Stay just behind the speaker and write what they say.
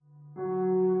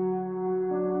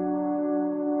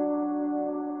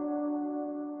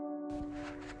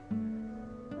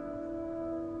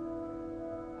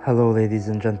Hello, ladies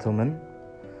and gentlemen.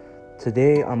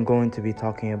 Today I'm going to be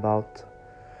talking about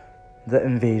the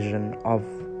invasion of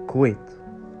Kuwait,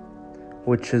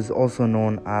 which is also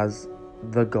known as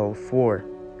the Gulf War.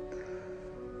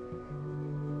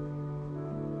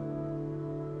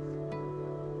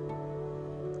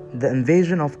 The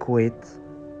invasion of Kuwait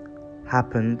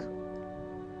happened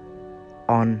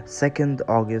on 2nd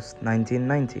August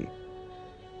 1990.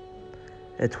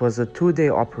 It was a 2-day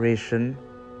operation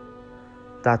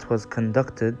that was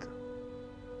conducted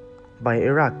by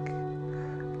Iraq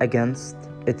against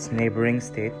its neighboring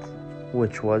state,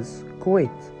 which was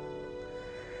Kuwait.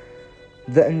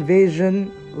 The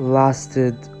invasion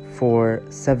lasted for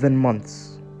 7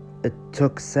 months. It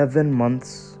took 7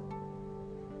 months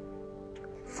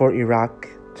for Iraq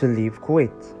to leave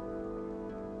Kuwait.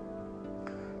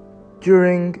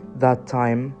 During that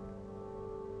time,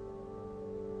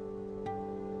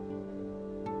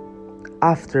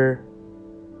 after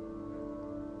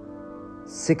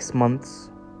 6 months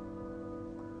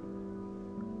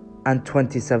and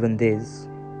 27 days,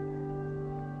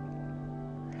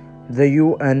 the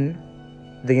UN,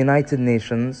 the United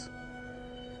Nations,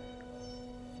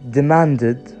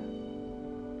 demanded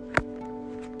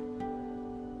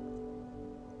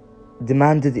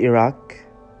Iraq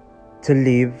to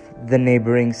leave the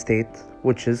neighboring state,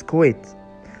 which is Kuwait,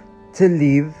 to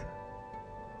leave,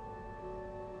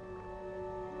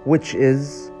 which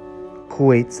is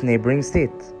Kuwait's neighboring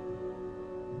state.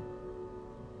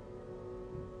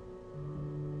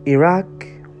 Iraq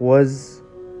was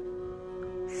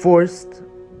forced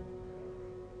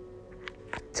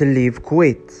to leave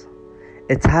Kuwait.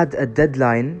 It had a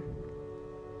deadline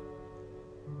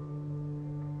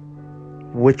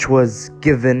which was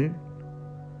given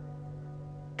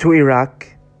to Iraq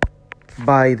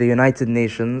by the United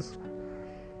Nations,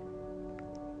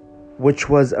 which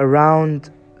was around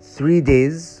 3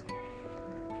 days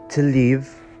to leave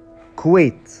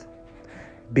Kuwait,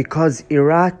 because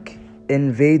Iraq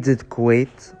invaded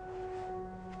Kuwait,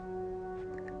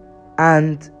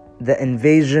 and the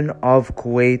invasion of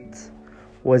Kuwait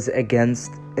was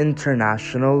against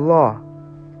international law.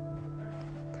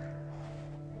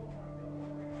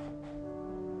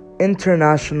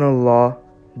 International law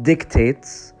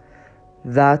dictates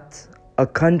that a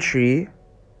country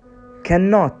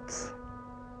cannot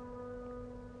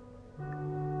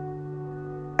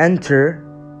enter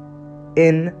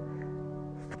in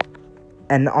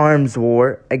an arms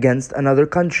war against another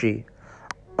country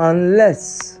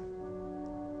unless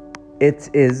it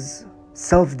is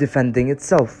self-defending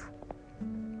itself.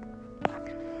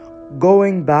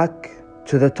 Going back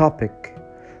to the topic,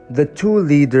 the two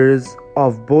leaders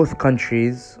of both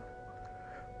countries,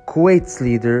 Kuwait's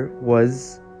leader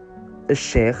was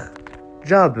Sheikh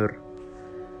Jabir.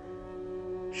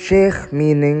 Sheikh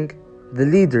meaning the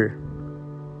leader,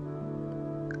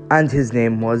 and his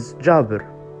name was Jabir,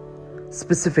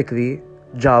 specifically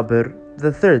Jabir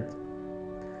III.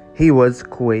 He was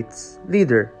Kuwait's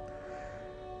leader.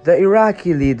 The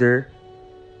Iraqi leader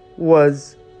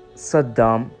was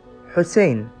Saddam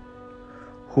Hussein,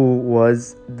 who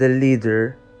was the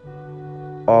leader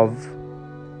of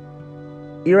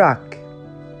Iraq.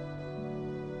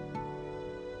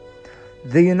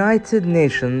 The United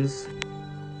Nations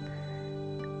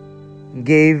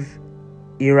gave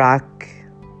Iraq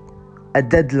a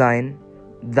deadline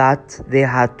that they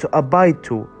had to abide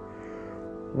to,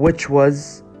 which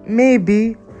was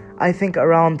maybe, I think,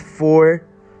 around 4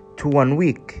 to 1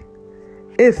 week.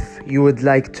 If you would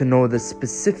like to know the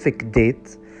specific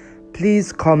date,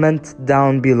 please comment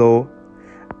down below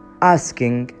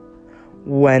asking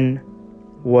when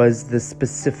was the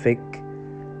specific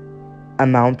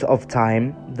amount of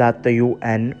time that the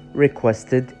UN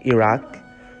requested Iraq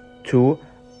to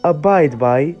abide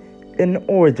by in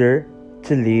order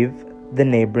to leave the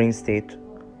neighboring state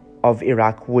of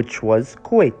Iraq, which was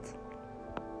Kuwait.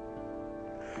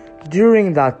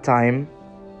 During that time,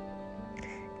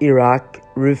 Iraq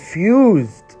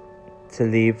refused to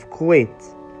leave Kuwait,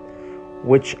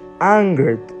 which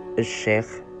angered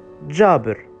Sheikh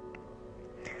Jabir,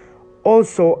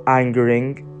 also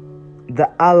angering the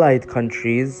allied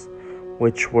countries,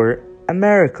 which were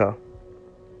America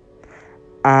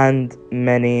and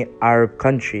many Arab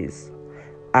countries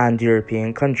and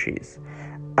European countries.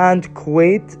 And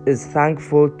Kuwait is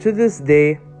thankful to this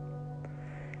day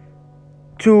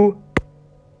to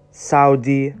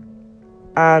Saudi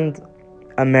and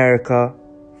America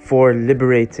for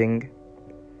liberating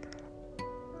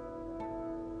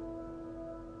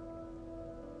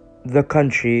the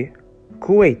country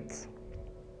Kuwait,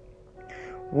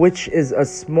 which is a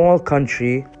small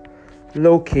country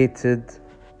located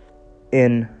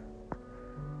in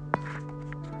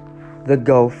the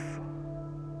Gulf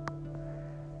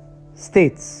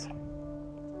states.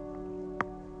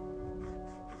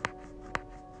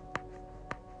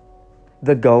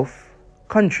 The Gulf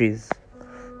countries.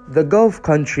 The Gulf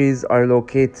countries are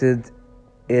located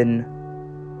in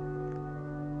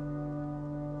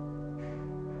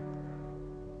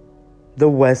the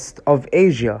west of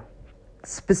Asia,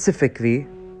 specifically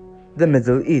the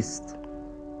Middle East.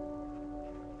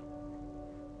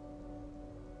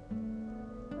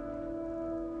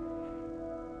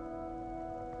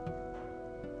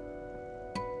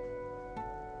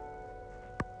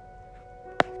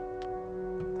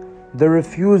 The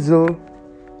refusal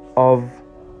of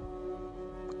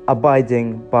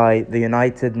abiding by the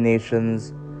United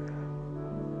Nations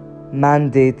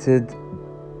mandated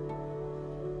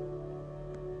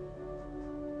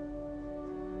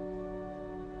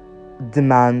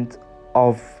demand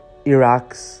of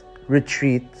Iraq's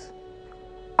retreat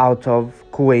out of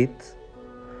Kuwait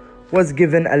was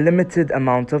given a limited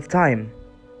amount of time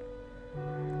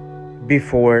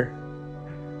before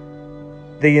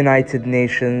the United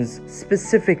Nations,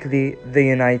 specifically the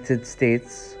United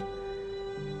States,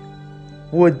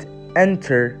 would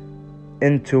enter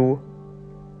into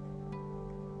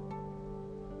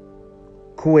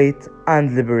Kuwait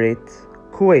and liberate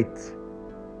Kuwait.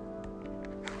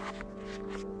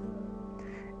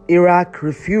 Iraq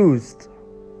refused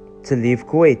to leave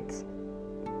Kuwait.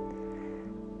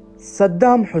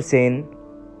 Saddam Hussein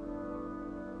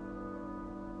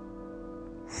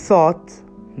thought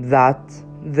that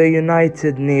the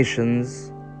United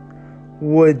Nations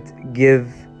would give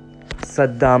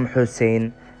Saddam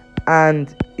Hussein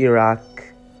and Iraq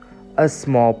a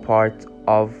small part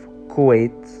of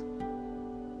Kuwait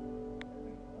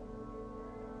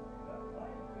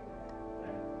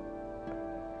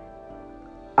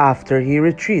after he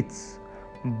retreats,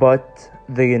 but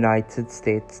the United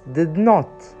States did not.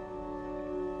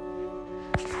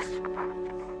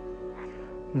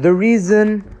 The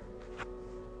reason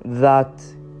that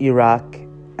Iraq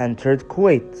entered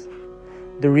Kuwait,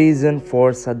 the reason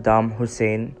for Saddam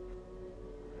Hussein,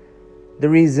 the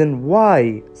reason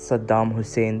why Saddam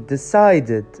Hussein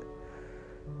decided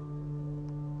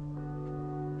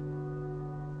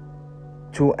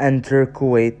to enter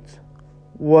Kuwait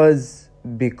was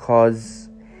because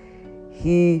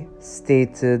he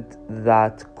stated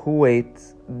that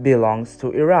Kuwait belongs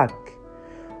to Iraq,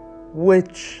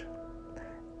 which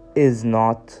is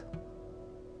not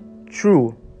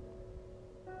true.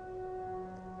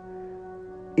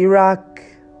 Iraq,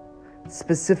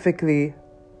 specifically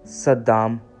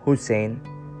Saddam Hussein,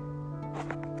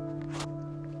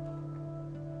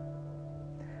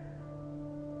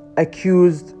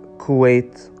 accused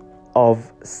Kuwait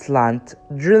of slant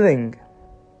drilling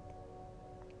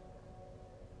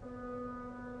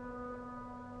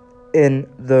in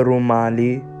the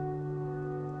Rumali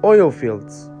oil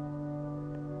fields.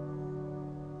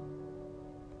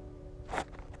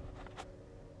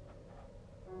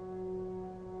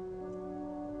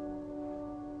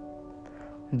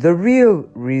 The real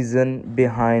reason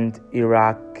behind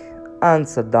Iraq and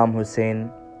Saddam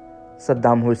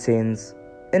Hussein's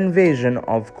invasion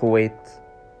of Kuwait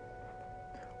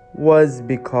was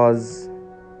because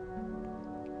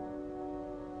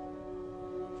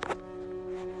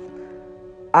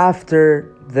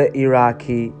after the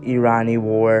Iraqi-Irani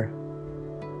war,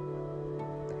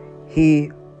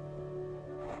 he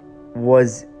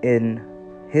was in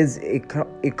his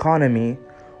economy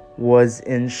was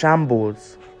in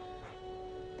shambles.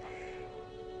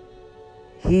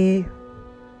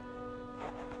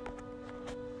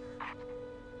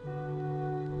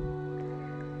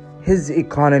 His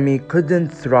economy couldn't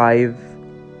thrive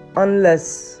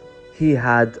unless he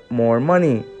had more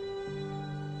money,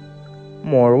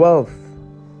 more wealth.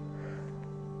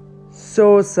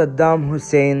 So Saddam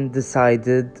Hussein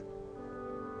decided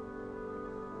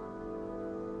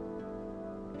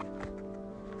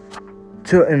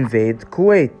to invade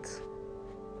Kuwait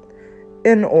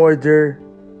in order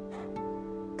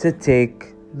to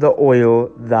take the oil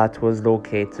that was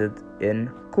located in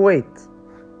Kuwait.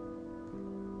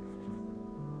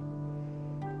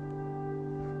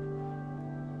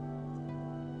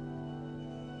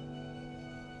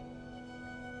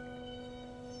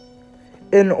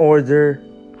 In order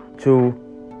to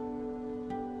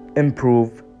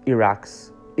improve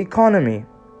Iraq's economy.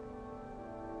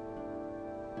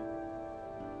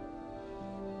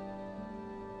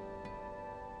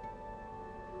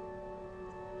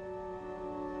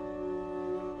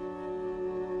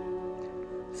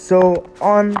 So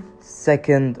on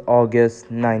 2nd August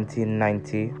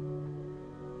 1990,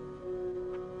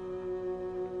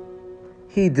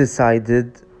 he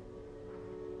decided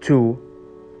to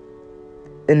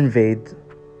invade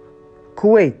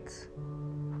Kuwait.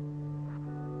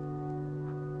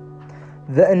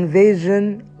 The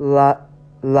invasion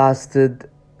lasted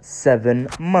 7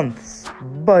 months,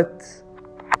 but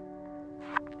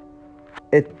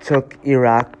it took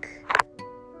Iraq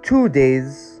 2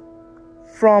 days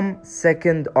from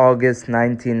 2nd August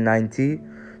 1990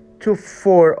 to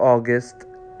 4 August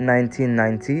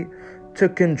 1990 to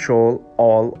control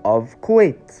all of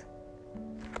Kuwait.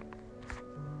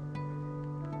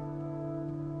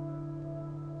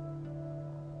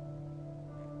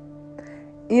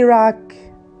 Iraq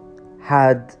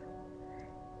had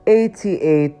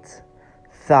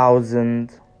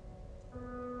 88,000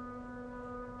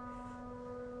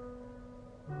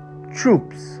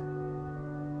 troops.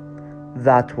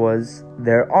 That was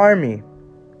their army,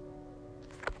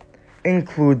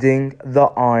 including the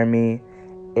Army,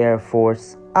 Air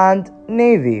Force, and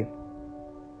Navy.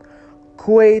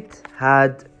 Kuwait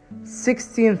had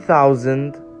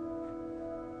 16,000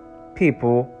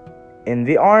 people in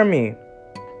the army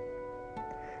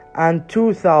and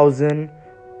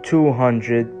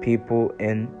 2,200 people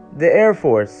in the Air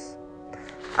Force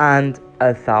and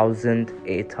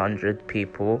 1,800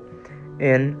 people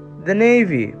in the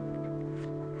Navy.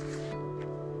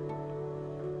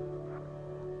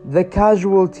 The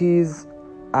casualties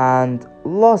and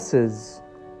losses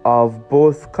of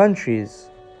both countries: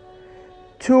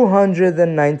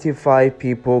 295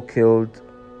 people killed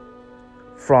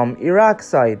from Iraq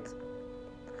side,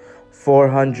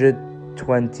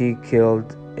 420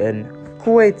 killed in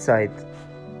Kuwait side,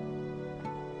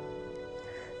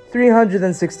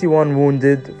 361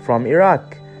 wounded from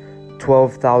Iraq,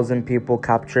 12,000 people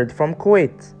captured from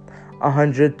Kuwait,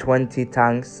 120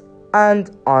 tanks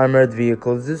and armored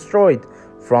vehicles destroyed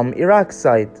from Iraq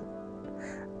side,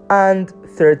 and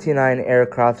 39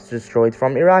 aircrafts destroyed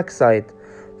from Iraq side,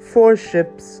 4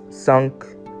 ships sunk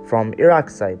from Iraq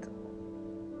side,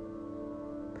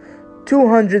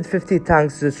 250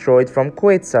 tanks destroyed from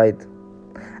Kuwait side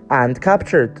and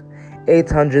captured,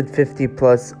 850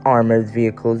 plus armored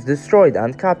vehicles destroyed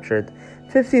and captured,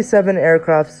 57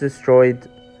 aircrafts destroyed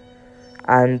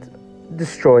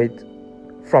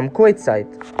from Kuwait side.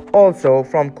 Also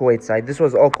from Kuwait side, this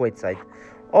was all Kuwait side.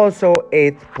 Also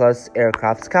 8 plus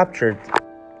aircrafts captured.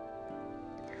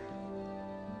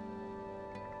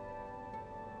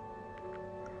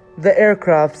 The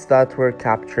aircrafts that were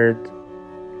captured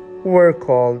were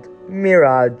called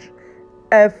Mirage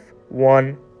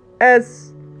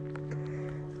F-1S.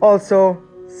 Also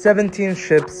 17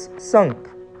 ships sunk,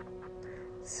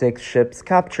 6 ships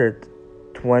captured,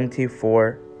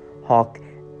 24 Hawk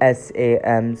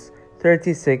SAMs,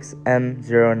 36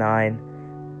 M09,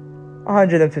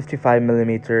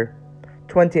 155mm,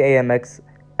 20 AMX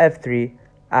F3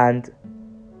 and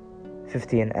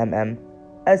 15mm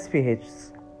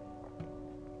SPHs.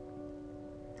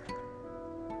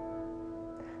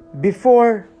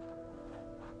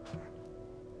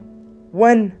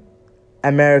 When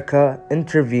America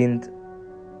intervened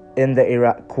in the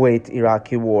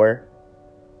Kuwait-Iraqi war,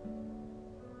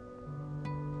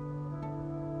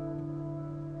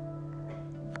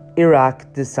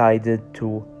 Iraq decided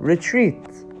to retreat.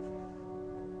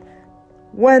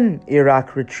 When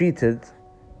Iraq retreated,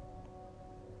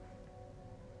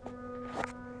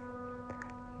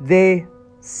 they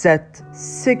set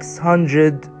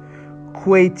 600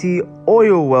 Kuwaiti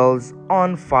oil wells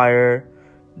on fire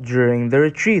during the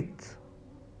retreat.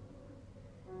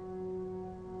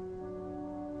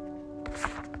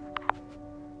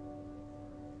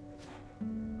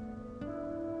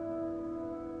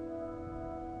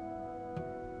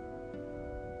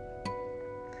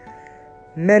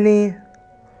 Many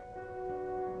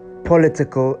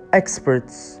political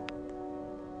experts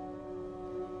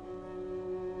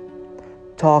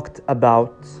talked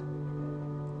about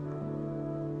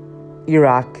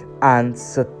Iraq and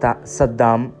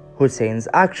Saddam Hussein's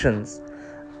actions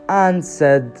and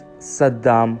said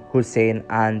Saddam Hussein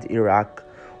and Iraq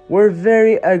were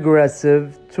very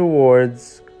aggressive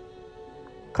towards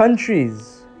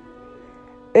countries.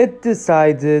 It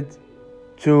decided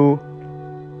to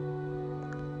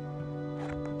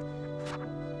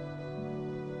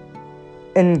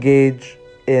engage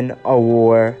in a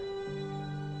war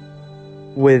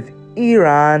with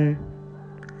Iran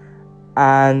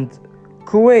and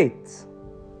Kuwait.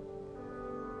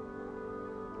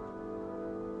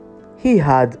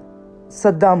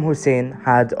 Saddam Hussein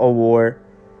had a war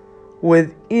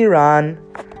with Iran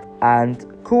and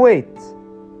Kuwait.